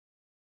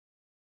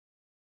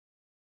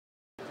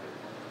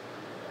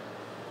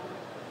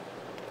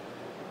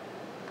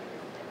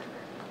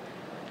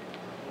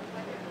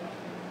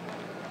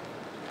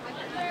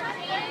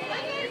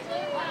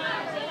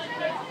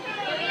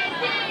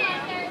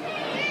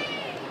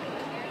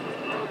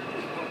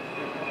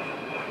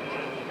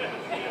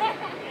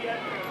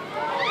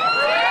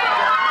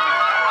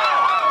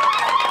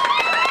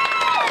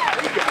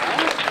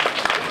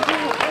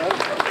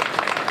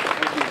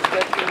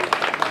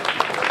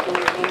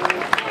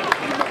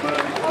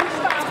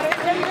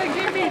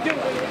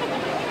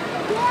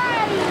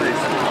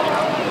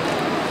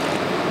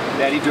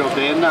Daddy drove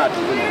day and night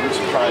to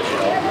surprise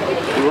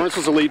y'all. We weren't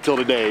supposed to leave till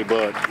today,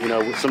 but you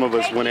know, some of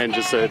us went in and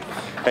just said,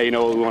 hey, you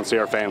know what, we want to see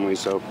our family,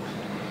 so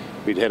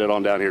we'd headed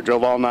on down here.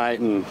 Drove all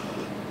night and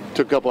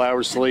took a couple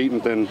hours sleep,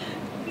 and then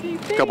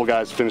a couple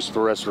guys finished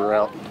the rest of the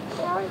route.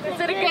 Is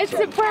it a good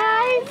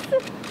surprise?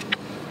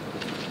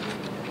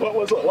 What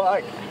was it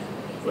like?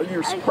 Were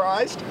you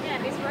surprised?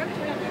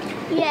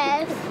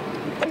 Yes.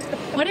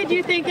 What did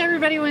you think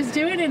everybody was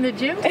doing in the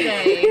gym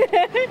today?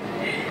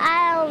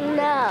 I don't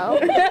know.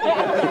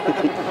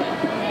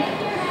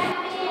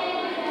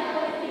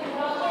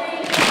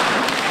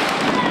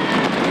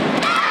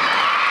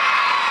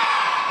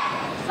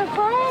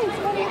 Surprise!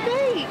 What do you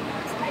think?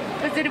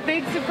 Was it a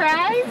big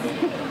surprise?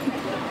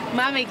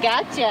 Mommy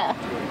gotcha.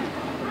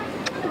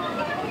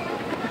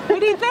 What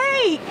do you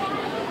think?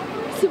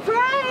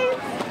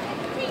 Surprise!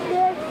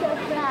 Good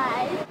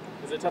surprise.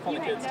 Is it tough on the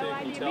kids too?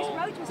 Can you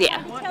tell?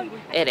 Yeah,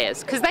 it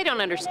is, because they don't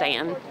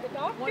understand.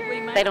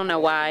 They don't know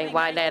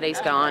why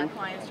Daddy's gone.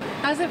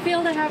 How's it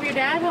feel to have your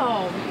dad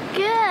home?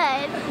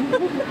 Good.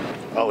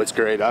 Oh, it's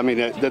great. I mean,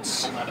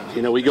 that's,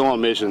 you know, we go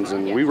on missions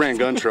and we ran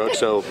gun trucks,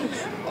 so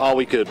all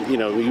we could, you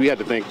know, we had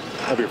to think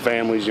of your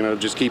families, you know,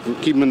 just keep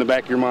them in the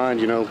back of your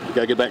mind, you know, you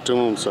gotta get back to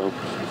them, so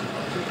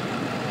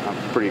I'm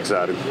pretty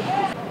excited.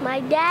 My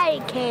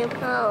daddy came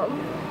home.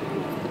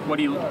 What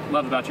do you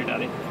love about your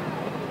daddy?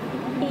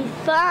 He's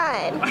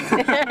fun.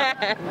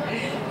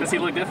 Does he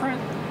look different?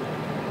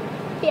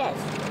 Yes.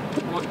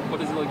 What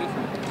does he look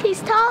different?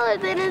 He's taller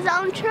than his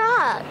own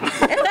truck.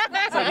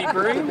 So he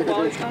grew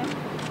while he's gone?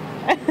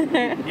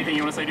 Anything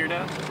you want to say to your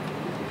dad?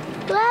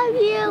 Love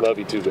you. Love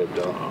you too, baby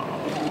doll.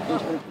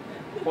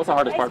 What's the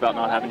hardest part about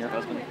not having your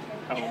husband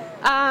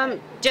home?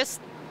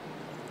 Just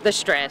the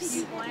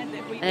stress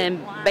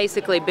and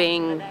basically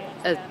being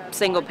a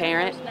single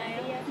parent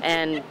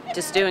and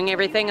just doing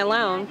everything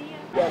alone.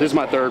 This is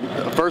my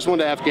first one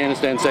to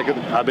Afghanistan, second,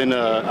 I've been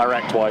to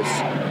Iraq twice.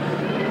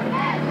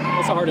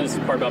 What's the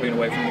hardest part about being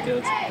away from the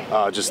kids?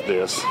 Just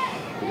this.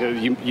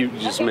 You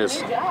just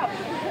miss.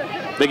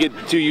 They get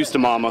too used to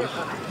mama.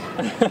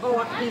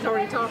 Oh, he's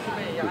already talked to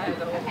me. I had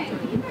the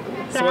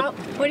whole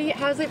So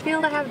how's it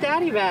feel to have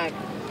Daddy back?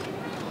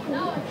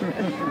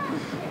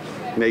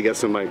 Now you got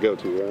somebody to go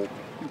to, right?